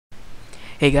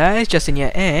Hey guys, Justin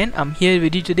here, and I'm here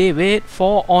with you today with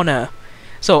For Honor.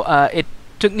 So it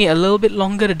took me a little bit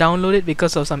longer to download it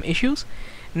because of some issues.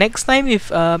 Next time, if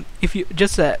you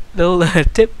just a little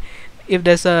tip, if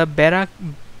there's a beta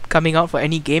coming out for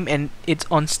any game and it's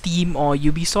on Steam or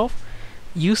Ubisoft,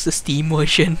 use the Steam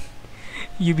version.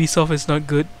 Ubisoft is not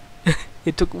good.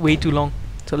 It took way too long.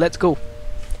 So let's go.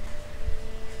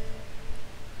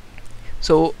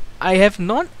 So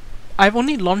I've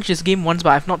only launched this game once, but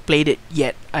I've not played it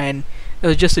yet, and it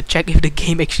was just to check if the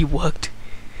game actually worked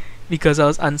because I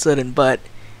was uncertain. But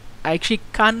I actually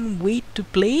can't wait to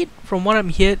play it. From what I'm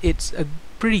hearing, it's a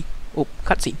pretty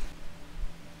cutscene.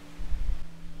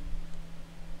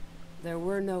 There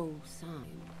were no signs.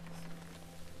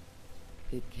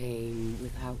 It came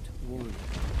without warning.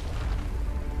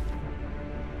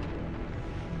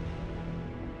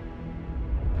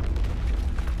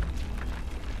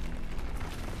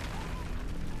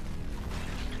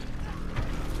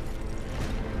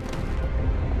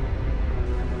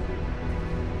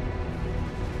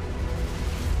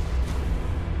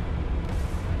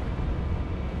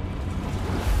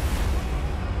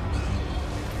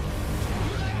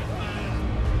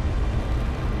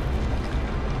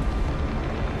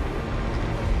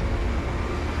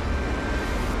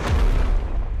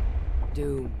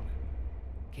 Doom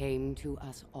came to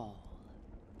us all.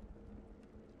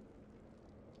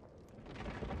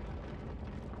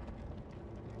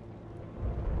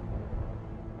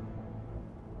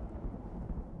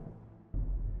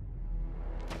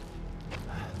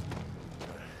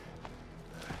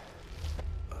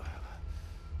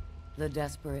 The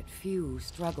desperate few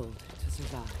struggled to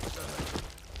survive.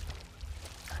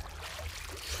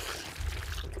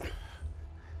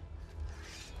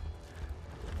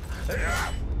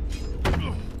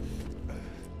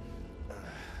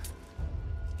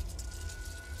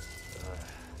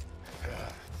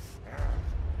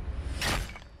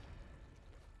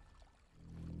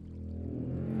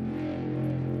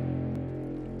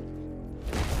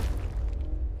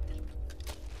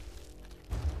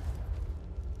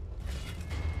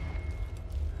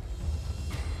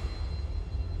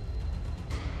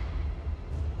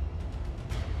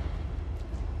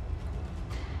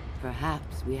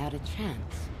 Perhaps we had a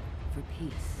chance for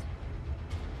peace.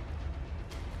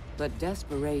 But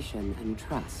desperation and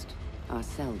trust are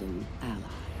seldom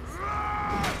allies.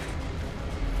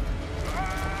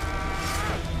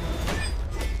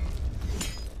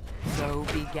 So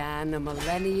began a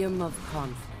millennium of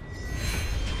conflict.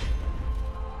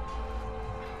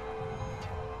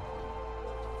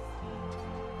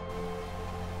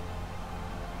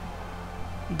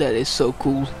 That is so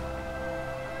cool.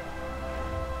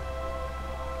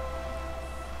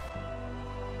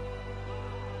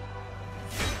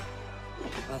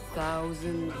 A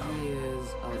 1,000 years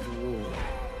of war.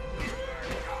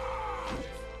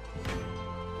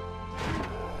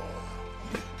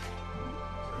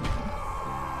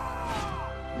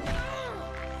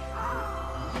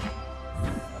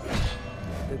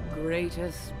 The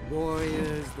greatest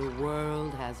warriors the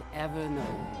world has ever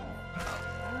known.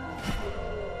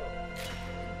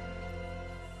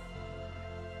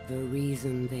 The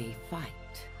reason they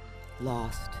fight,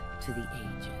 lost to the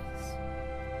ages.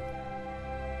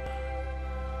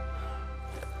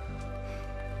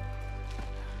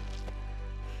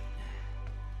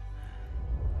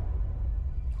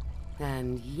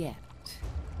 And yet,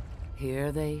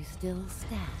 here they still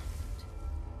stand,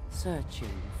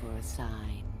 searching for a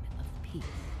sign of peace.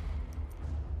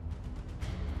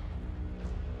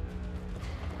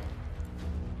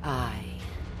 I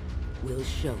will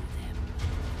show them.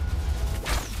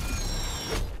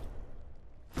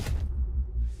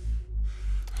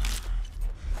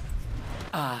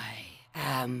 I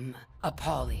am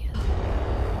Apollyon.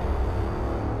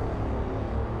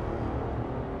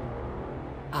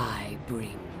 I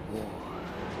bring war.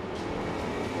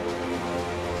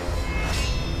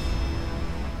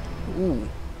 Ooh.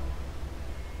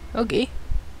 Okay.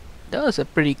 That was a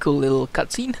pretty cool little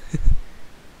cutscene.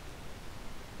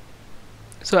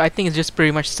 So I think it's just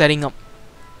pretty much setting up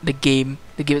the game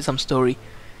to give it some story.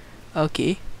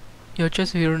 Okay. Your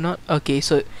choice if you're not okay,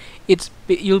 so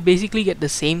you'll basically get the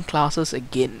same classes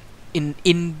again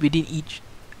within each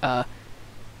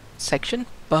section,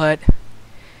 but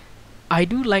I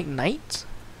do like knights,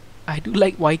 I do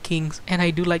like Vikings, and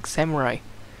I do like samurai.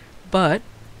 But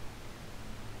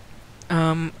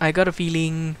I got a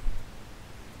feeling,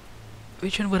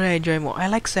 which one would I enjoy more? I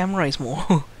like samurais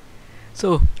more.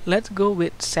 So let's go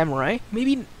with samurai.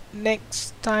 Maybe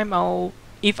next time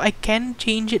if I can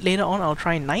change it later on, I'll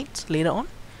try knights later on.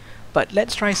 But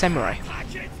let's try samurai.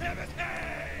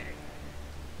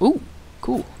 Ooh,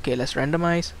 Cool. Okay, let's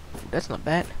randomize. Ooh, that's not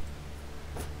bad.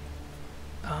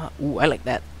 Ooh, I like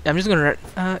that. I'm just gonna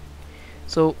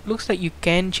so looks like you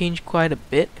can change quite a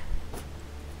bit.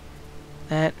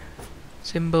 That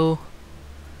symbol.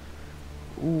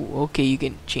 Ooh, okay, you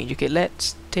can change. Okay,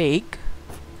 let's take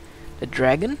the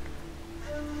dragon.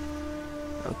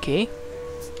 Okay.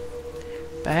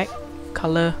 Back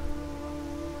color.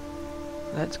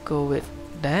 Let's go with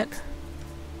that.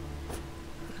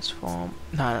 Transform.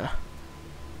 No.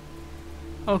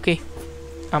 Okay,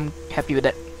 I'm happy with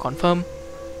that. Confirm.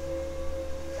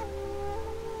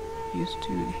 Used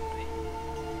to.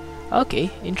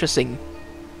 Okay, interesting.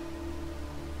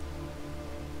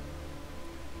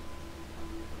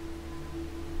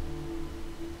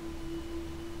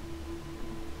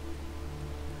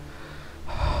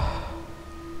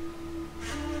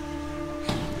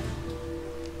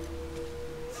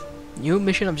 New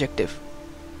mission objective.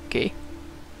 Okay.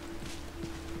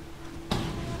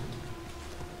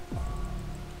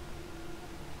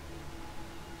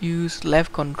 Use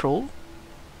left control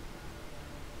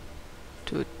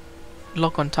to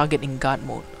lock on target in guard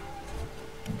mode.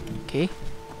 Okay.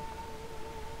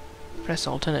 Press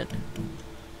alternate.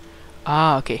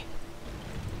 Ah, okay.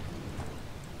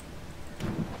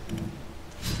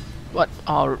 What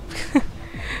are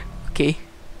okay.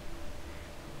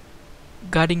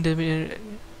 Guarding the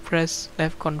press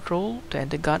left control to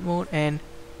enter guard mode and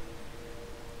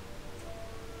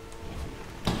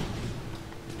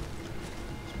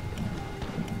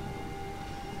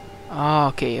ah,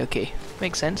 okay.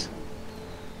 Makes sense.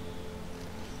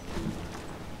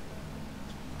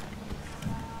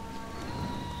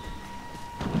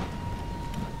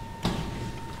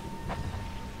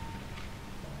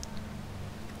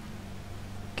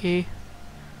 Okay.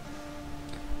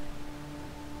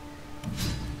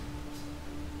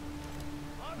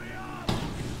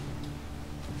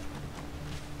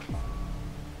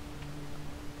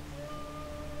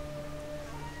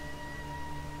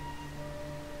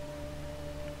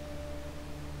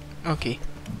 Okay.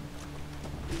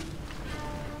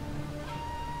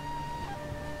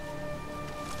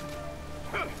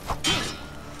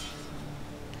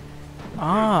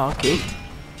 Ah, okay.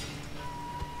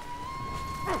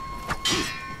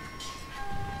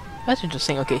 That's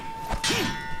interesting, okay.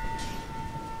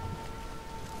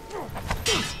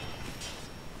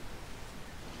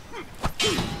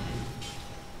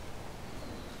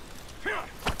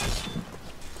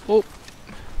 Oh.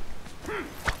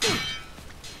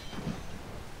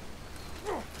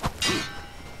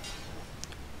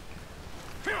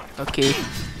 Okay.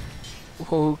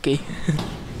 Okay.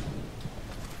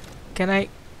 Can I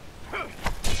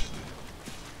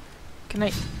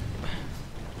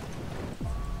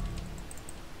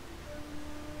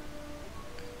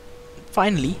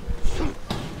finally?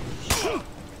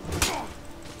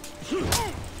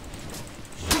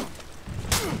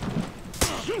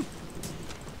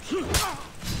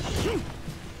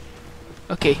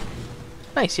 Okay.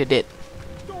 Nice, you're dead.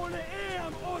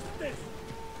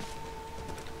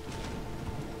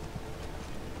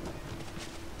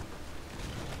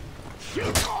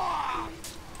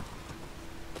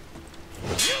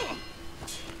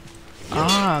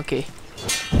 Ah, okay.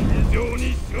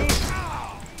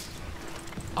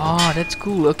 Ah, that's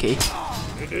cool, okay.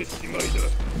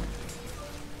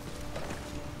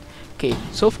 Okay,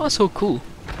 so far so cool.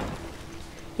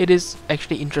 It is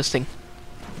actually interesting.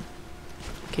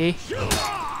 Okay.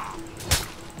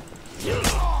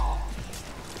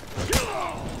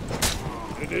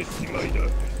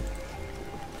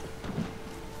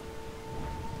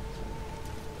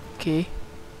 Okay.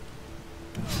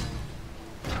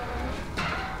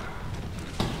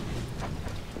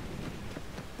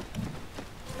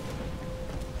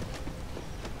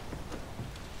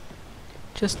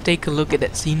 Just take a look at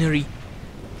that scenery.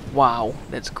 Wow,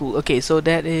 that's cool. Okay, so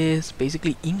that is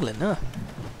basically England, huh?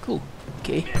 Cool.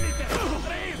 Okay.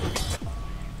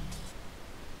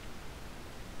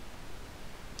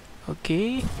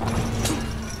 Okay.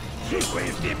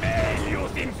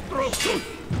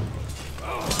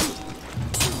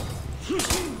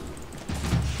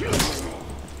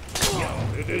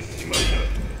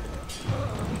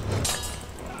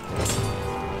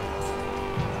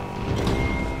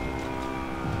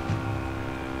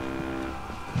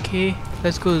 Okay,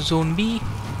 let's go zone B.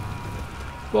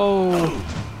 Whoa.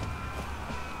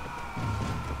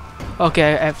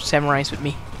 Okay, I have samurais with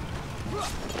me.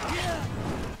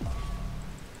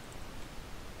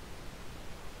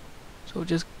 So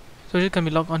just gonna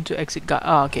be locked onto exit guard.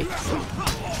 Ah, okay.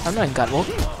 I'm not in guard mode.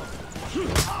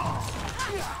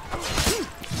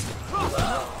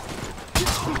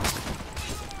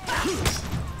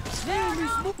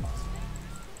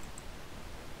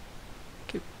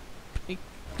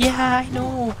 Yeah, I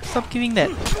know. Stop giving that.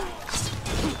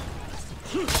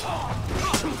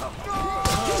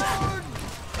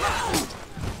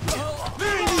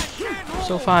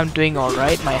 So far I'm doing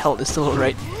alright. My health is still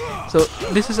alright. So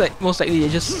this is like most likely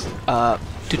just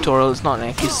tutorial. It's not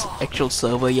an actual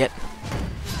server yet.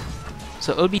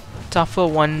 So it'll be tougher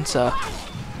once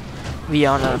we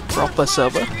are on a proper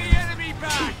server.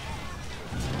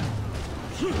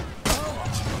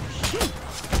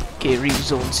 Okay, reach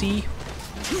zone C.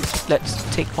 Let's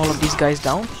take all of these guys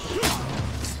down.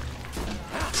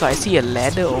 So I see a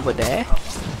ladder over there.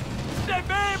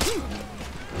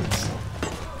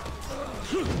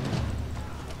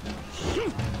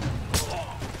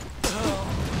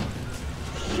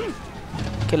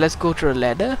 Okay, let's go to a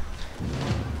ladder.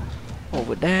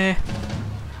 Over there.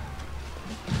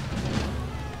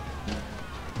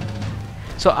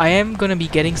 So I am gonna be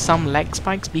getting some lag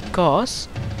spikes because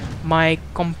my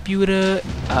computer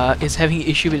is having an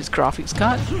issue with its graphics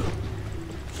card.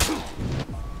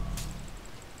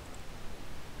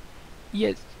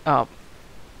 Yes.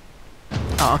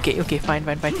 Okay, fine.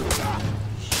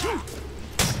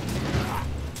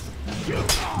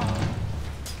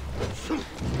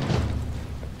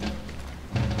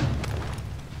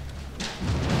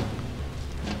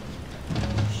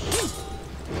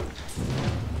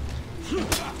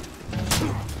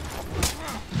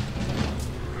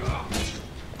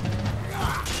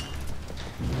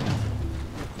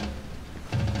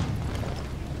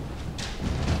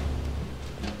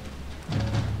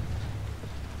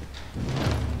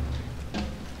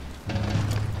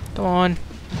 Come on.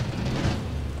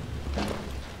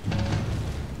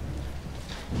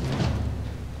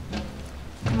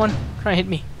 Come on, try and hit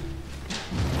me.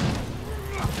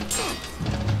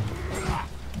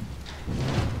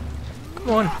 Come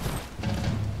on.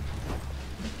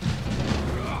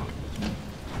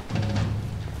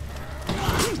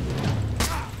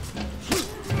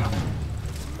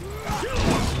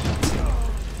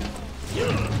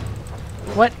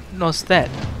 What was that?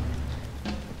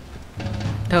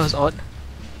 That was odd.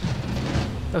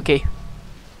 Okay.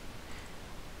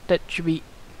 That should be...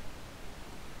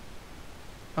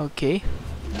 Okay.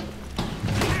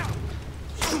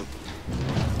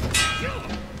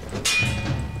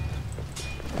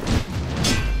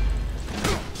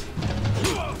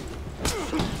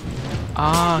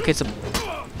 Ah, okay, so...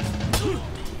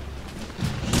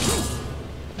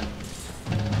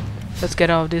 Let's get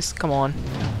out of this, come on.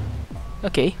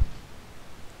 Okay.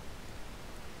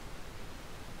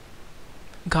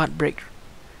 Guard break.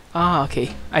 Ah,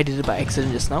 okay. I did it by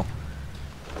accident just now.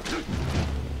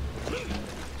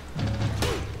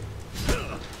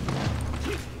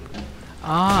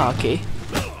 Ah, okay.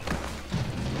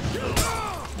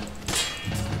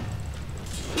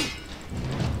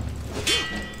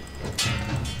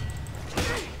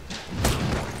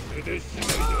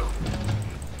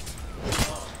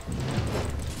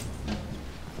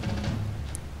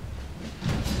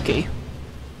 Okay.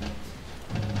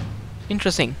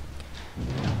 Interesting.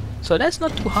 So that's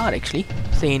not too hard actually.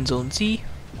 Stay in zone C.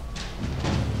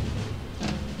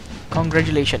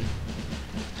 Congratulations.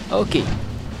 Okay.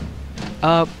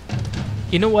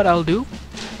 You know what I'll do?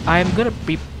 I'm gonna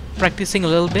be practicing a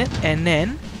little bit and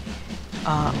then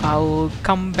I'll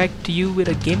come back to you with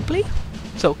a gameplay.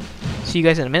 So, see you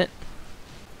guys in a minute.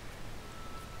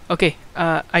 Okay,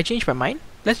 I changed my mind.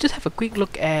 Let's just have a quick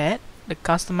look at the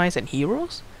customize and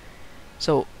heroes.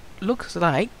 So, looks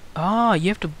like you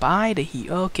have to buy the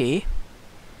hero. Okay,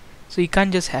 so you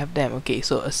can't just have them. Okay,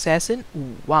 so assassin.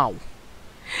 Ooh, wow.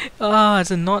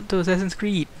 It's a nod to Assassin's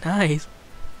Creed. Nice.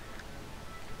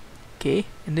 Okay,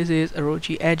 and this is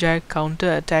Orochi, agile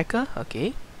counter attacker.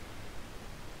 Okay.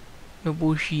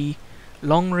 Nobushi,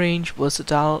 long range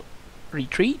versatile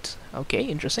retreat. Okay,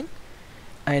 interesting.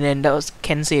 And then that was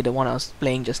Kensei, the one I was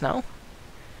playing just now.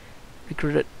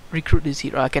 Recruit this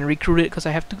hero. I can recruit it because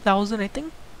I have 2000, I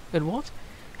think it was.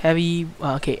 Heavy.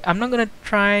 Okay, I'm not gonna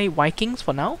try Vikings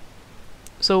for now.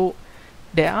 So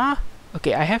there are.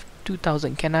 Okay, I have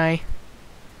 2000. Can I?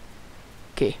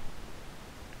 Okay.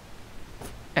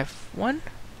 F1.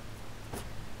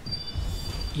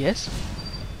 Yes.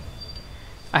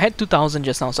 I had 2000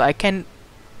 just now, so I can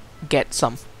get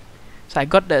some. So I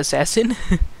got the assassin.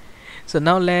 So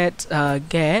now let's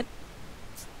get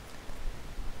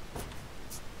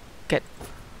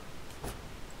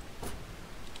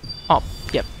oh,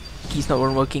 yep, keys not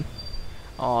working.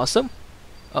 Awesome.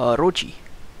 Rochi.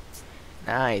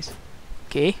 Nice.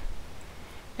 Okay,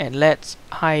 and let's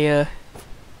hire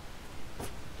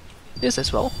this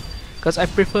as well, because I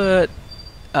prefer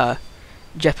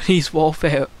Japanese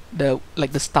warfare, the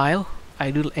style.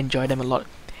 I do enjoy them a lot.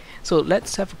 So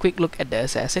let's have a quick look at the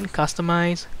assassin.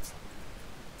 Customize.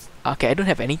 Okay, I don't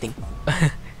have anything.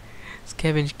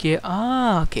 Scavenge gear.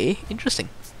 Ah, okay, interesting.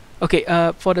 Okay,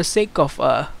 for the sake of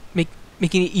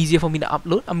making it easier for me to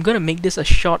upload, I'm gonna make this a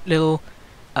short little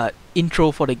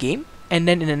intro for the game, and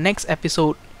then in the next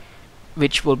episode,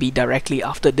 which will be directly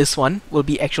after this one, will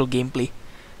be actual gameplay,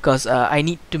 because I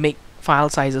need to make file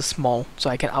sizes small so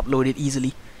I can upload it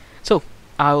easily. So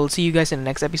I will see you guys in the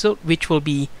next episode, which will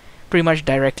be pretty much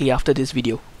directly after this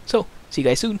video. So see you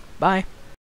guys soon. Bye.